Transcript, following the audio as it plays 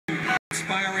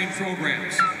inspiring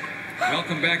programs.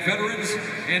 Welcome back, veterans,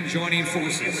 and joining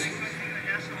forces.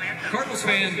 Cardinals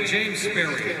fan James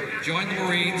Sperry joined the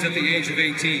Marines at the age of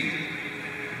 18.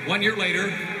 1 year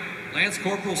later, Lance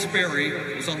Corporal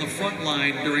Sperry was on the front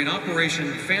line during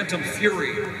Operation Phantom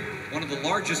Fury, one of the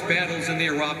largest battles in the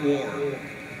Iraq War.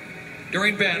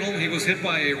 During battle, he was hit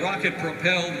by a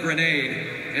rocket-propelled grenade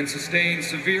and sustained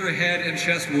severe head and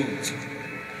chest wounds.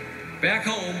 Back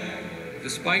home,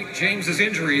 despite James's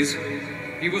injuries,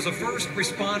 he was a first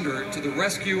responder to the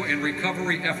rescue and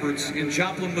recovery efforts in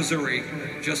Joplin, Missouri,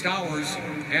 just hours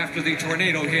after the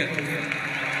tornado hit.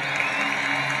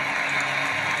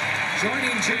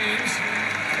 Joining James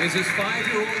is his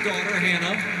 5-year-old daughter,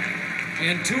 Hannah,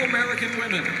 and 2 American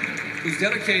women whose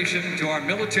dedication to our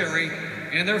military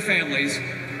and their families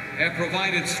have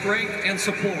provided strength and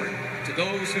support to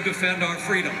those who defend our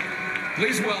freedom.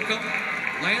 Please welcome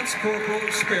Lance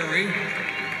Corporal Sperry,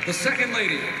 the Second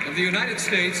Lady of the United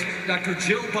States, Dr.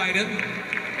 Jill Biden,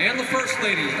 and the First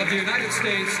Lady of the United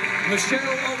States, Michelle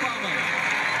Obama,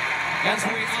 as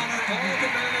we honor all the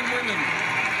men and women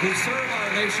who serve our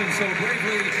nation so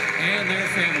bravely and their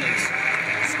families.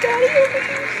 Scotty over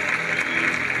here.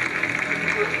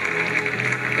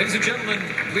 Ladies and gentlemen,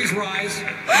 please rise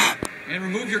and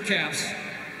remove your caps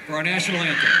for our national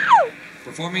anthem.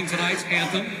 Performing tonight's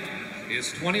anthem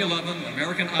is 2011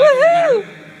 American Idol winner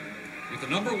with the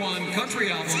 #1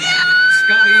 country album,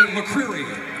 Scotty McCreery.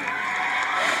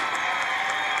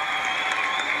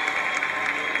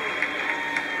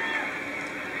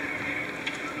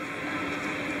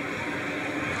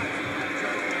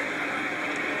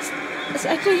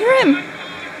 I can hear him.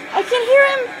 I can hear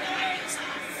him.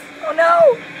 Oh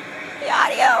no, the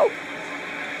audio.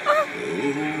 Oh,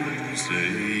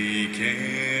 say,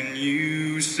 can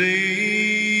you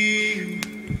see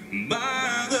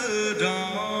by the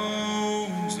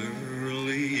dawn's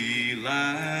early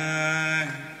light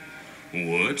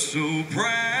what so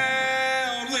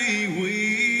proudly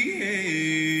we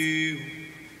hailed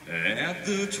at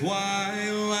the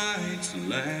twilight's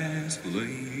last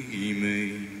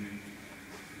gleaming,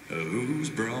 whose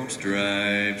broad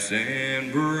stripes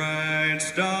and bright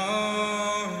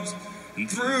stars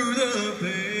through the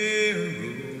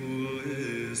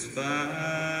perilous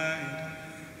fight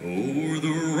o'er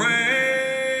the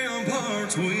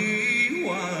ramparts we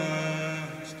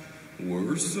watched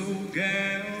were so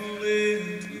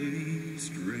gallantly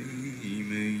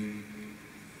streaming,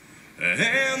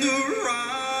 and the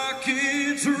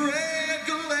rockets' red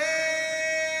glare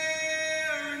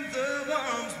and the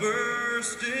bombs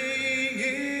bursting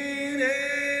in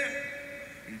air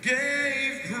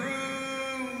gave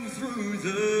proof through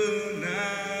the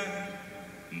night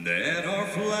that our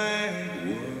flag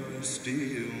was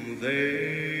still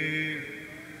there.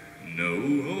 No,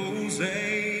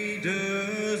 Jose,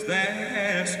 does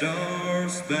that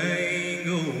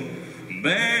star-spangled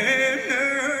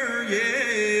banner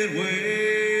yet wave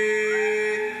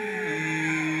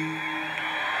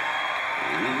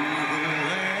over the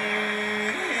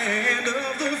land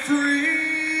of the free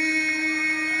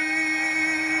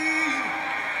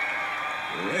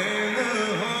and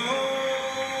the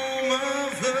home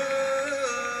of the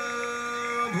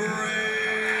brave?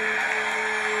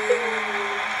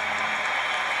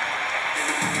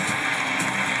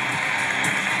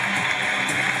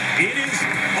 It is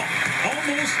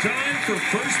almost time for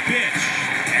first pitch.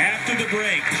 After the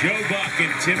break, Joe Buck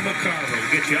and Tim McCarver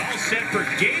will get you all set for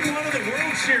Game 1 of the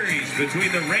World Series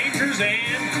between the Rangers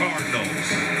and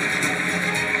Cardinals.